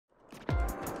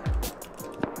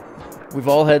We've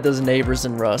all had those neighbors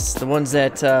in Rust. The ones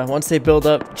that, once they build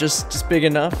up just big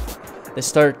enough, they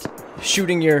start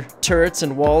shooting your turrets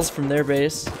and walls from their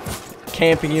base,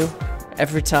 camping you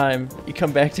every time you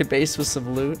come back to base with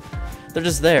some loot. They're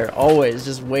just there, always,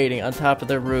 just waiting on top of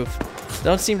their roof. They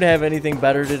don't seem to have anything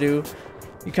better to do.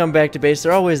 You come back to base,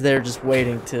 they're always there just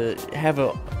waiting to have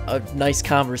a nice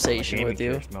conversation with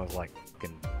you. Smells like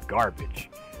fucking garbage.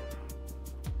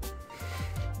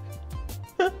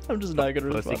 I'm just not gonna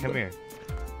respond. Come here.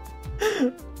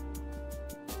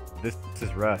 This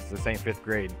is Rust. This ain't 5th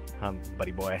grade,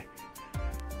 buddy boy.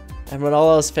 And when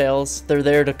all else fails, they're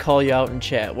there to call you out and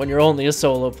chat when you're only a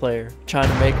solo player trying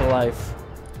to make a life.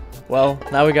 Well,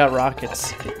 now we got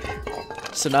rockets.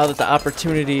 So now that the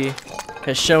opportunity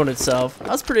has shown itself, I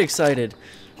was pretty excited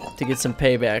to get some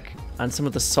payback on some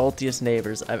of the saltiest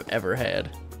neighbors I've ever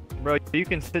had. Bro, you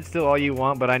can sit still all you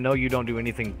want, but I know you don't do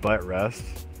anything but Rust.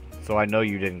 So I know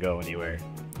you didn't go anywhere.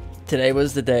 Today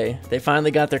was the day. They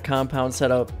finally got their compound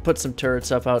set up, put some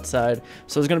turrets up outside.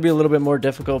 So it was going to be a little bit more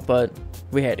difficult, but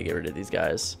we had to get rid of these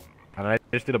guys. And I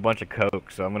just did a bunch of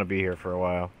coke, so I'm going to be here for a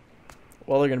while.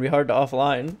 Well, they're going to be hard to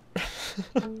offline.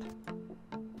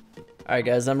 Alright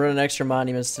guys, I'm running extra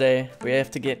monuments today. We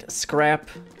have to get scrap.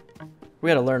 We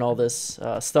got to learn all this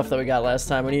stuff that we got last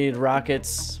time. We need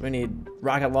rockets. We need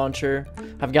rocket launcher.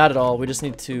 I've got it all. We just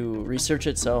need to research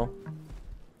it, so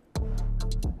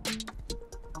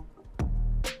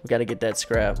we got to get that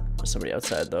scrap. There's somebody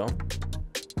outside though.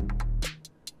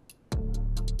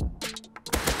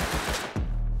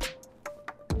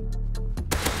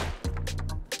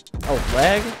 Oh,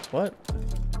 lag? What?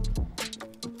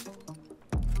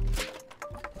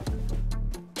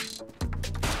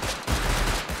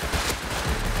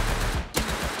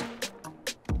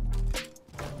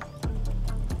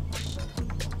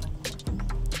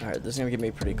 Alright, this is gonna get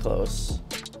me pretty close.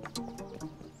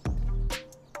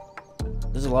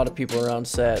 There's a lot of people around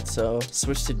SAT, so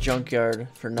switch to junkyard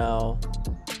for now.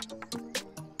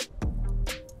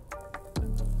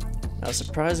 Now,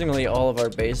 surprisingly, all of our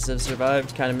bases have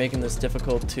survived, kind of making this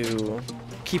difficult to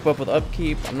keep up with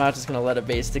upkeep. I'm not just gonna let a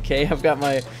base decay. I've got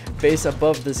my base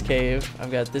above this cave.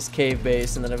 I've got this cave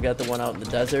base, and then I've got the one out in the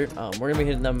desert. We're gonna be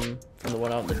hitting them from the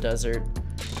one out in the desert.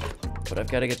 But I've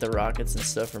got to get the rockets and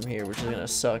stuff from here, which is going to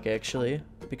suck, actually,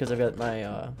 because I've got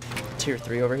my tier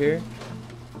 3 over here.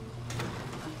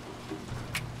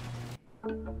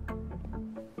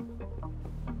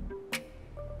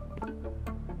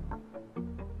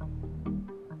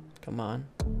 Come on.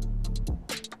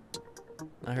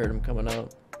 I heard him coming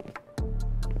up.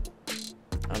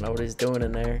 I don't know what he's doing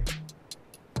in there.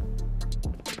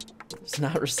 It's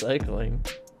not recycling.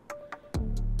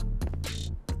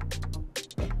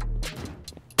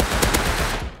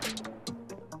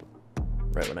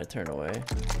 Right when I turn away.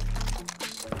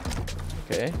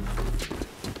 Okay.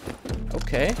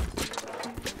 Okay.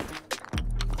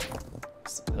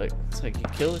 It's like you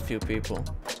killed a few people.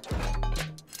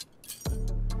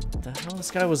 What the hell? This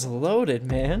guy was loaded,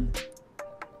 man.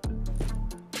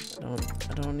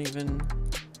 I don't even.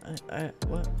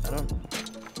 What? I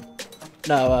don't.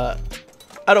 No,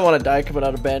 I don't want to die coming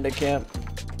out of bandit camp.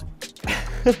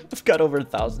 I've got over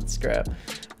 1,000 scrap.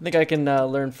 I think I can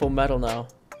learn full metal now.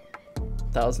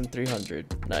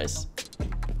 1,300. Nice.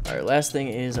 Alright, last thing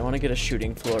is I want to get a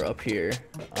shooting floor up here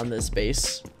on this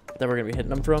base that we're going to be hitting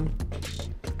them from.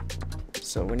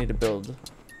 So we need to build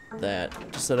that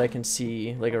just so that I can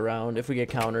see like around if we get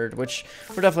countered, which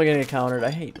we're definitely going to get countered.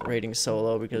 I hate raiding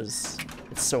solo because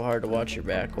it's so hard to watch your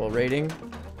back while raiding,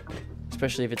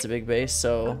 especially if it's a big base.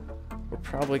 So we're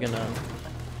probably gonna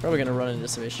run into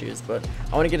some issues, but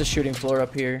I want to get a shooting floor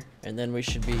up here and then we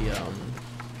should be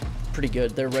pretty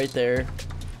good. They're right there.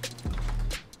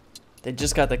 They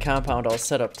just got the compound all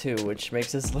set up too, which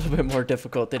makes this a little bit more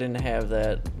difficult. They didn't have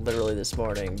that literally this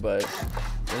morning, but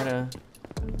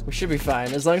we should be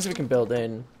fine as long as we can build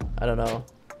in. I don't know.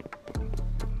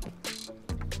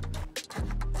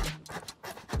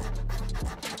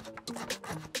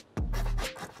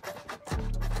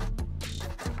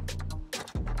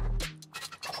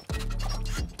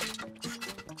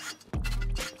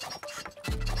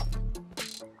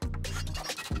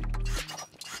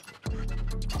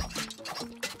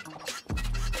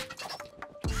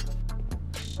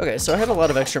 Okay, so I have a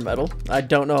lot of extra metal. I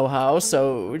don't know how,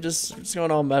 so we're just going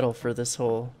all metal for this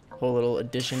whole little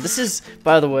addition. This is,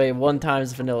 by the way,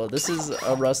 1x vanilla. This is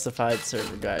a rustified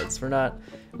server, guys. We're not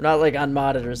like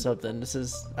unmodded or something. This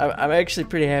is, I'm actually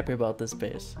pretty happy about this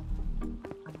base.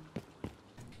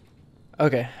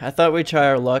 Okay, I thought we'd try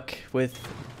our luck with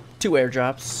 2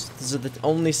 airdrops. These are the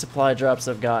only supply drops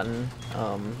I've gotten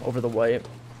over the wipe.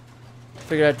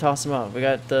 figured I'd toss them out. We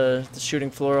got the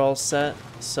shooting floor all set,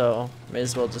 so may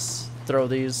as well just throw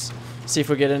these. See if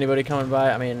we get anybody coming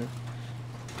by. I mean,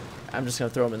 I'm just gonna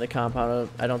throw them in the compound.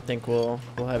 I don't think we'll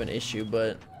have an issue,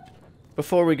 but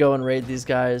before we go and raid these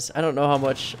guys, I don't know how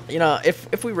much, you know,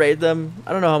 if we raid them,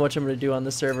 I don't know how much I'm gonna do on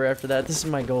the server after that. This is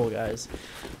my goal, guys.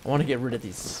 I want to get rid of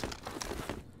these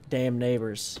damn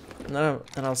neighbors, and then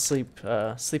I'll sleep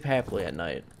happily at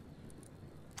night.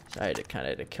 So I had to kind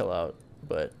of kill out,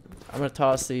 but I'm gonna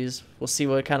toss these. We'll see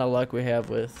what kind of luck we have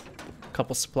with a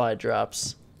couple supply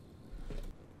drops.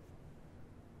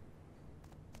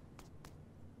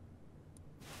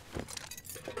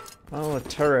 Oh, a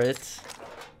turret.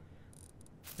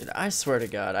 Dude, I swear to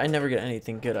God, I never get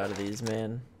anything good out of these,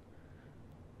 man.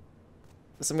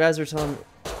 Some guys were telling me...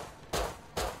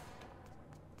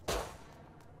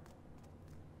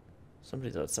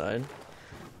 Somebody's outside.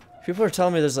 People are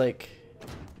telling me there's like...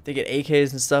 They get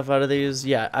AKs and stuff out of these.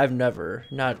 Yeah, I've never...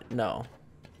 No.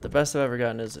 The best I've ever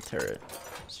gotten is a turret.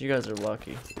 So you guys are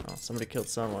lucky. Oh, somebody killed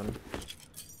someone.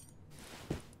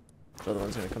 The other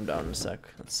one's gonna come down in a sec.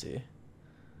 Let's see.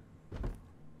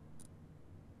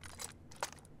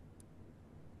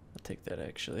 Take that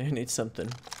actually. I need something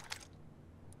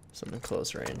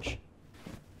close range.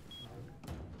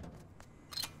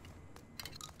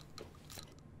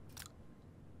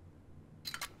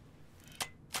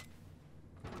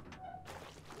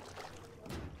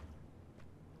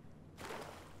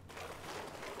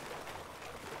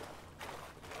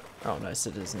 Oh, nice,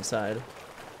 it is inside.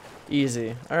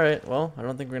 Easy. Alright, well, I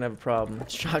don't think we're gonna have a problem.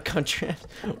 Shotgun trap.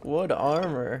 Wood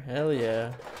armor. Hell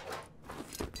yeah.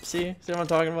 See what I'm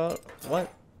talking about?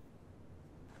 What?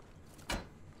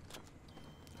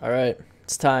 Alright,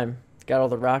 it's time. Got all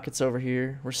the rockets over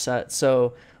here. We're set.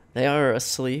 So, they are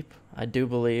asleep, I do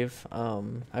believe. I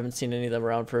haven't seen any of them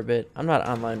around for a bit. I'm not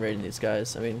online raiding these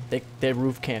guys. I mean, they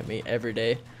roof camp me every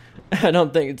day. I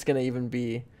don't think it's gonna even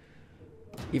be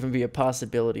a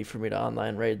possibility for me to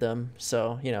online raid them.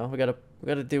 So, you know, we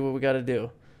gotta do what we gotta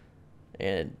do.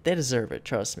 And they deserve it,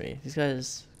 trust me. These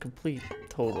guys, complete,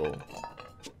 total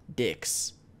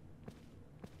dicks.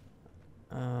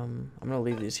 I'm gonna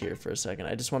leave these here for a second.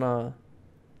 I just wanna...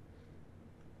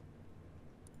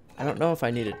 I don't know if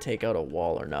I need to take out a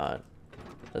wall or not.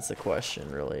 That's the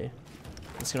question, really.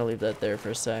 I'm just gonna leave that there for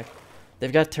a sec.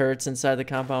 They've got turrets inside the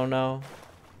compound now.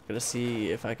 Gotta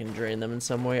see if I can drain them in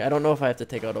some way. I don't know if I have to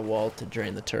take out a wall to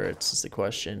drain the turrets, is the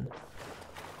question.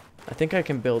 I think I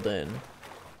can build in.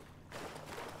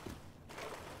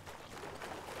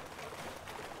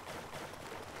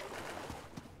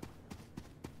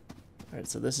 Alright,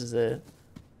 so this is it.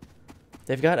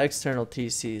 They've got external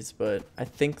TCs, but I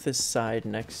think this side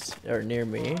next, or near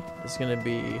me, is gonna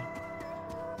be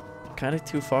kind of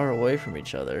too far away from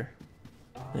each other.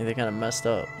 I think they kind of messed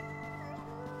up.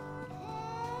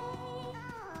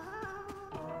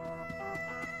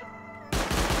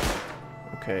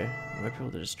 Okay, I might be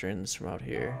able to just drain this from out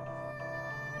here.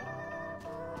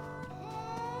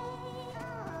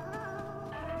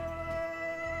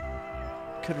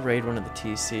 Could raid one of the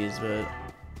TCs, but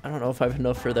I don't know if I have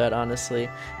enough for that, honestly.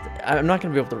 I'm not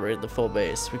going to be able to raid the full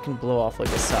base. We can blow off like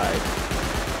a side.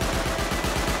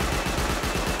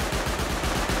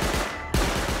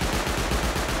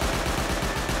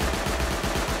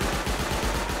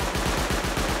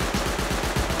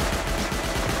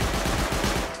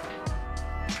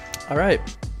 Alright.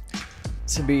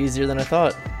 It's going to be easier than I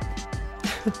thought.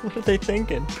 What are they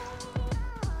thinking?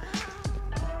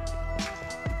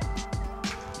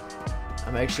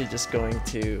 I'm actually just going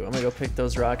to, I'm gonna go pick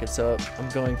those rockets up. I'm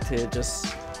going to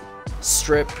just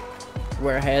strip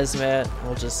where hazmat.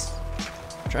 We'll just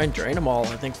try and drain them all,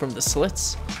 I think, from the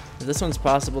slits. If this one's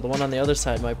possible, the one on the other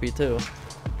side might be too.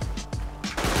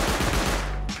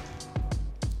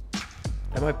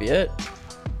 That might be it.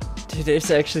 Dude,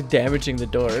 it's actually damaging the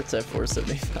door. It's at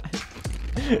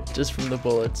 475. Just from the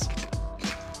bullets.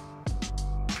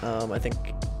 I think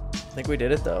we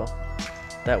did it though.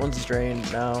 That one's drained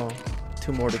now.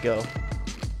 2 more to go.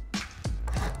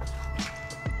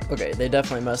 Okay, they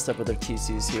definitely messed up with their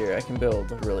TCs here. I can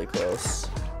build really close.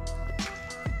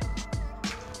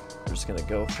 We're just gonna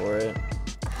go for it.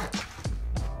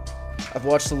 I've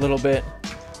watched a little bit,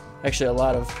 actually a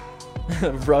lot of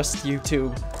Rust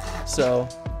YouTube, so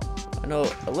I know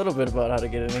a little bit about how to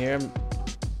get in here.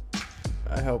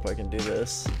 I hope I can do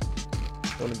this.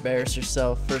 Don't embarrass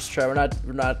yourself. First try. We're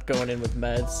not going in with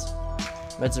meds.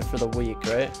 Meds are for the weak,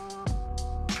 right?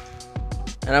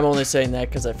 And I'm only saying that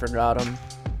because I forgot them,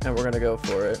 and we're gonna go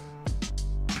for it.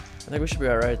 I think we should be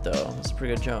alright though. That's a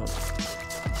pretty good jump.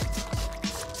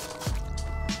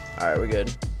 Alright, we're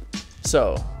good.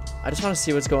 So, I just want to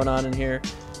see what's going on in here.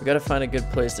 We gotta find a good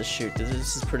place to shoot.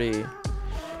 This is pretty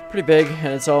big, and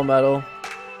it's all metal.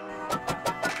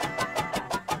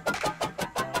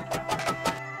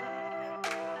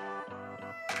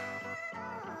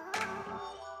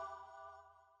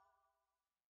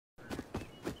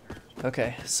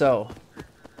 Okay, so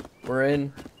we're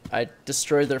in. I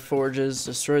destroyed their forges,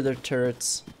 destroyed their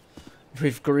turrets.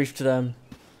 We've griefed them.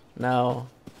 Now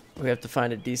we have to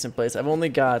find a decent place. I've only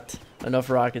got enough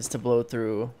rockets to blow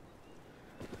through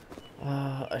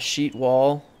a sheet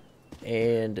wall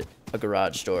and a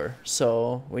garage door.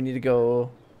 So we need to go.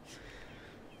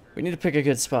 We need to pick a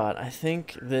good spot. I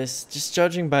think this, just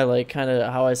judging by like kind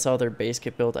of how I saw their base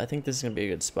get built, I think this is gonna be a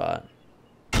good spot.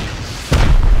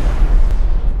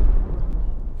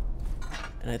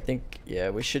 And I think, yeah,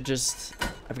 we should just...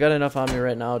 I've got enough on me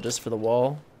right now just for the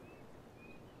wall.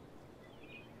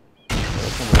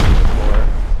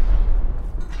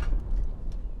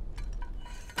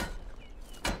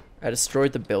 I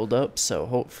destroyed the build-up, so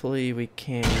hopefully we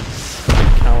can't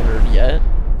get countered yet.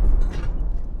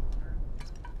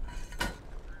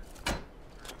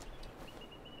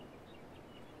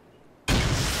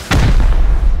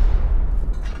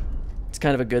 It's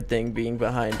kind of a good thing being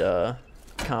behind a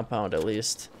compound at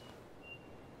least.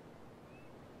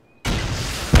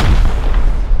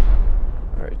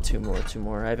 Alright, two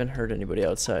more. I haven't heard anybody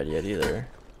outside yet either.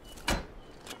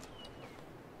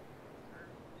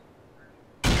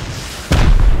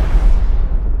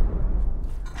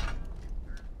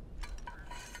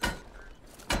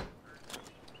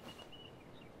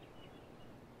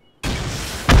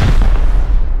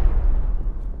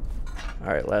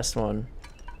 Alright, last one.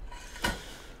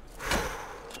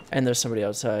 And there's somebody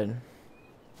outside.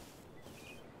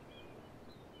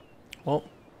 Well,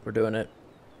 we're doing it.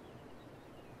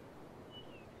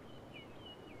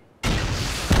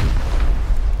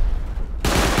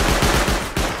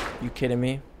 You kidding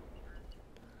me?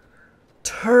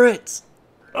 Turrets!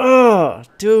 Oh,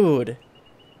 dude.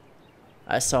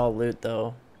 I saw loot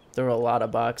though. There were a lot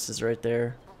of boxes right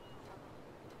there.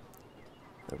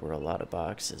 There were a lot of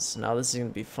boxes. Now this is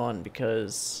gonna be fun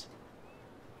because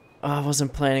I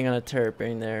wasn't planning on a turret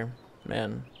being there,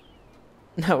 man.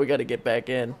 Now we gotta get back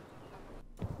in.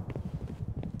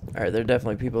 Alright, there are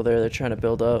definitely people there. They're trying to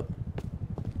build up.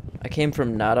 I came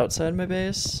from not outside my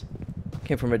base.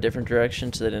 Came from a different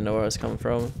direction, so they didn't know where I was coming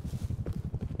from.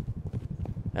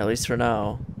 At least for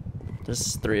now.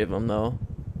 There's 3 of them, though.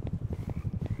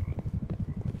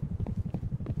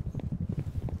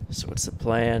 So what's the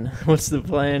plan? What's the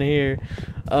plan here?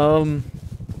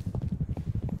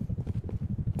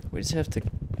 We just have to...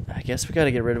 I guess we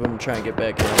gotta get rid of them and try and get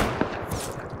back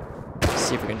in.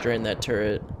 See if we can drain that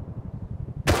turret.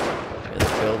 In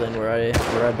the building where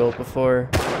I built before.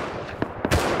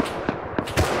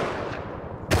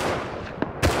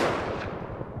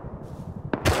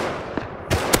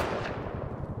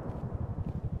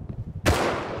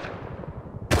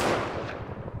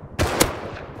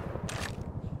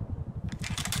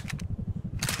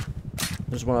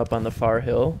 There's one up on the far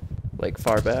hill, like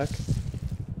far back.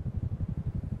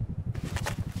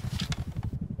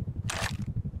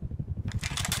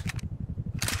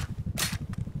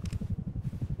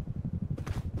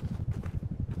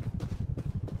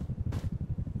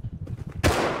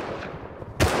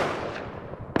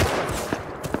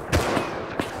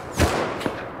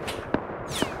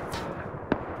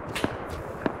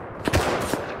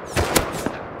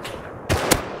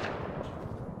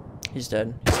 He's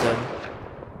dead. He's dead.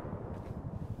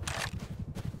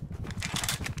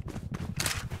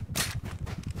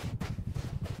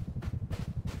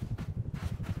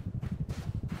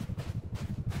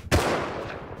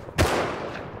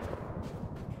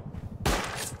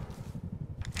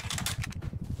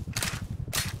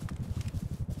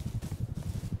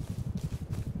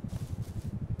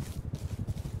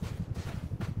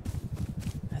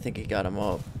 I think he got him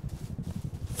up.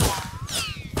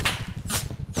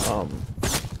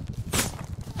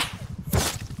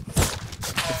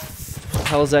 Where the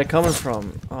hell is that coming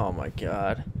from? Oh my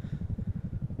god.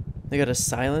 They gotta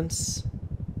silence?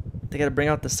 They gotta bring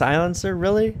out the silencer?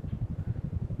 Really?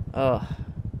 Ugh.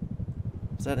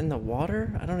 Is that in the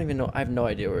water? I don't even know. I have no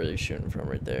idea where they're shooting from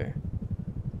right there.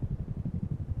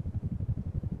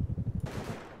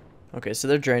 Okay, so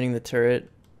they're draining the turret.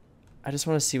 I just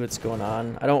want to see what's going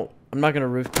on. I'm not gonna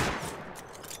roof...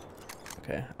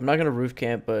 Okay, I'm not gonna roof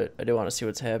camp, but I do want to see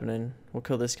what's happening. We'll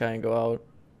kill this guy and go out.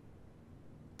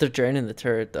 They're draining the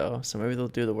turret though, so maybe they'll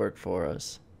do the work for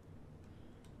us.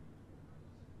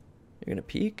 You're gonna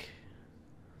peek?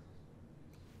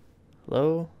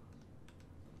 Hello?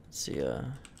 Let's see,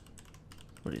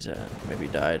 what he's at. Maybe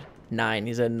he died. 9,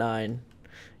 he's at 9.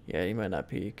 Yeah, he might not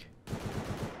peek.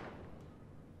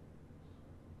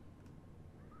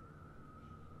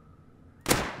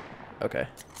 Okay.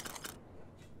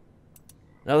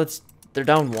 Now let's... They're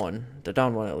down 1. They're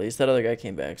down 1 at least. That other guy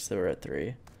came back, so they were at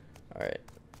 3. Alright.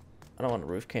 I don't want a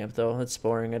roof camp, though. That's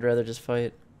boring. I'd rather just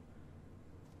fight.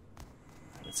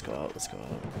 Let's go out. Let's go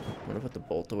out. I'm gonna put the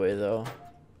bolt away, though.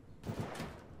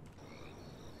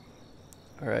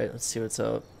 Alright, let's see what's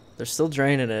up. They're still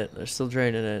draining it. They're still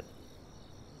draining it.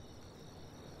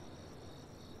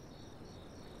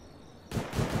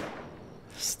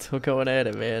 Still going at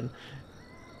it, man.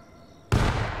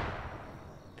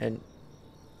 And...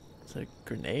 Is that a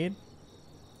grenade?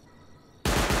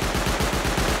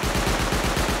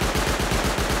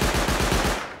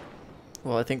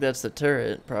 Well, I think that's the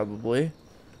turret, probably.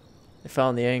 They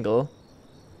found the angle.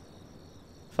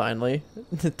 Finally.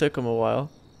 It took them a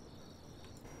while.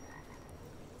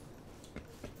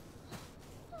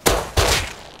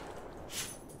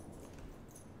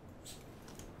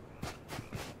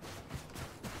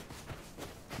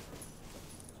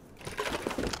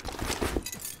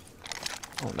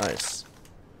 Oh, nice.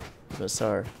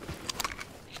 Bassar.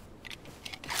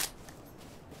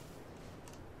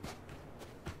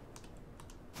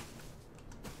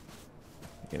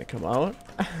 Gonna come out?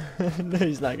 No,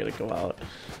 he's not gonna come out.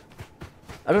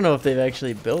 I don't know if they've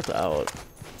actually built out.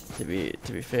 To be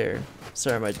fair.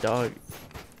 Sorry, my dog.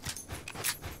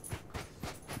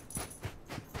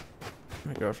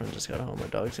 My girlfriend just got home. My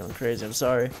dog's going crazy. I'm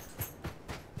sorry.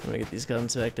 I'm gonna get these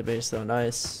guns back to base though.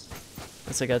 Nice.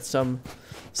 Guess I got some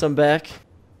back.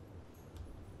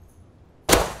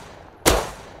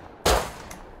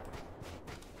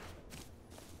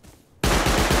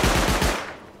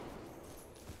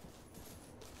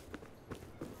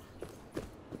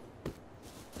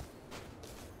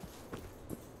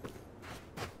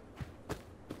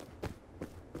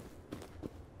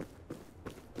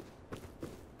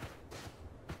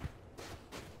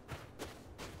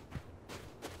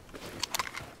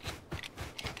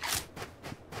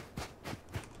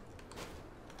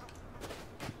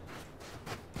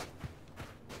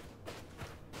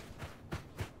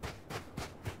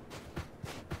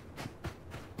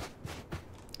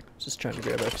 Just trying to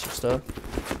grab extra stuff.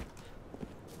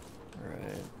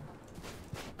 Alright.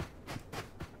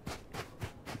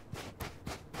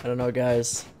 I don't know,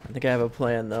 guys. I think I have a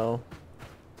plan, though.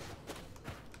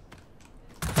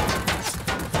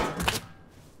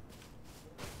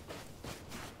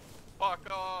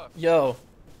 Fuck off! Yo,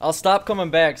 I'll stop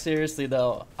coming back, seriously,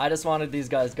 though. I just wanted these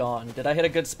guys gone. Did I hit a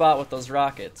good spot with those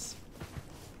rockets?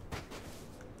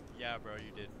 Yeah, bro,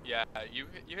 you did. Yeah, you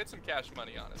hit some cash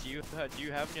money on it. Do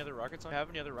you have any other rockets on?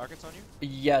 You?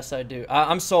 Yes, I do.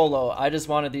 I'm solo. I just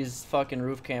wanted these fucking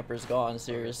roof campers gone,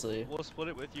 seriously. We'll split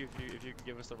it with you if you can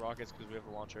give us the rockets because we have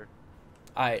the launcher.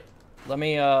 Alright, let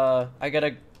me, I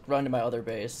gotta run to my other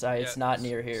base. It's not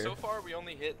near here. So far, we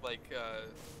only hit, like,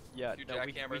 yeah, two no,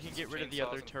 we jackhammers can get rid of the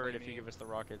other turret if you give us the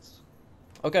rockets.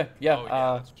 Okay, yeah, oh,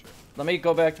 yeah, that's true. let me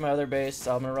go back to my other base.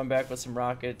 I'm gonna run back with some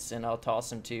rockets, and I'll toss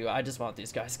them to you. I just want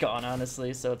these guys gone,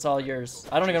 honestly, so it's all yours.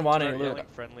 I don't even want any loot.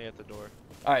 Friendly at the door.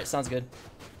 Alright, sounds good.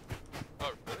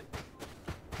 Oh, really?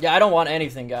 Yeah, I don't want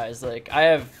anything, guys. Like, I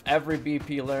have every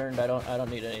BP learned. I don't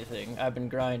need anything. I've been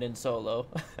grinding solo.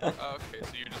 Okay,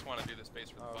 so you just want to do this base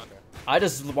for the fun. I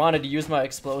just wanted to use my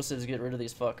explosives to get rid of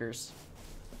these fuckers.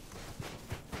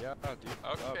 Yeah, dude.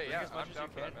 Okay, yeah, I'm down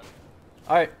for that, man.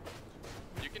 Alright.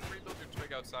 You can rebuild your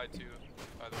twig outside, too,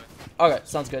 by the way. Okay,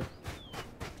 sounds good.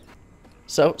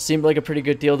 So, seemed like a pretty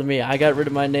good deal to me. I got rid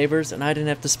of my neighbors, and I didn't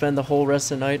have to spend the whole rest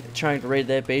of the night trying to raid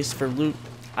that base for loot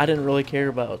I didn't really care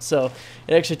about. So,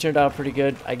 it actually turned out pretty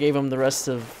good. I gave them the rest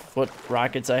of what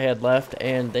rockets I had left,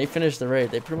 and they finished the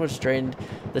raid. They pretty much drained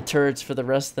the turrets for the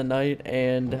rest of the night,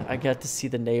 and I got to see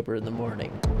the neighbor in the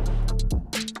morning.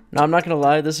 Now, I'm not going to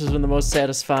lie, this has been the most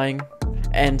satisfying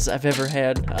ends I've ever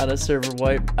had on a server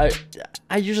wipe.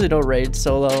 I usually don't raid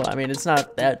solo. I mean, it's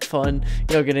not that fun. You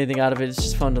don't get anything out of it. It's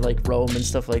just fun to like roam and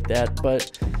stuff like that.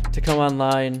 But to come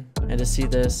online and to see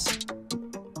this,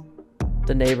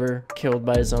 the neighbor killed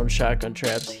by his own shotgun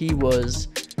traps. He was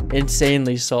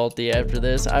insanely salty after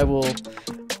this. I'll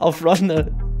run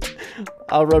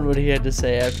what he had to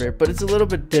say after it. But it's a little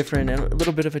bit different and a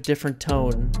little bit of a different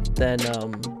tone than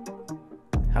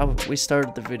how we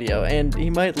started the video, and he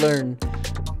might learn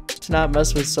to not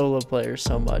mess with solo players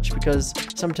so much, because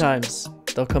sometimes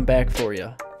they'll come back for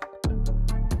you.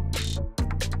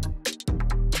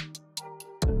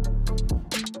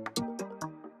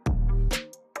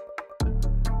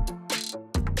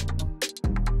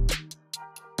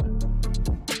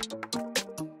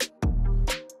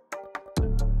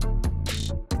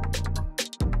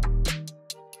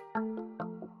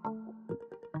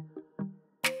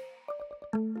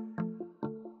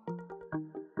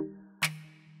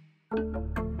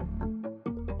 Alright.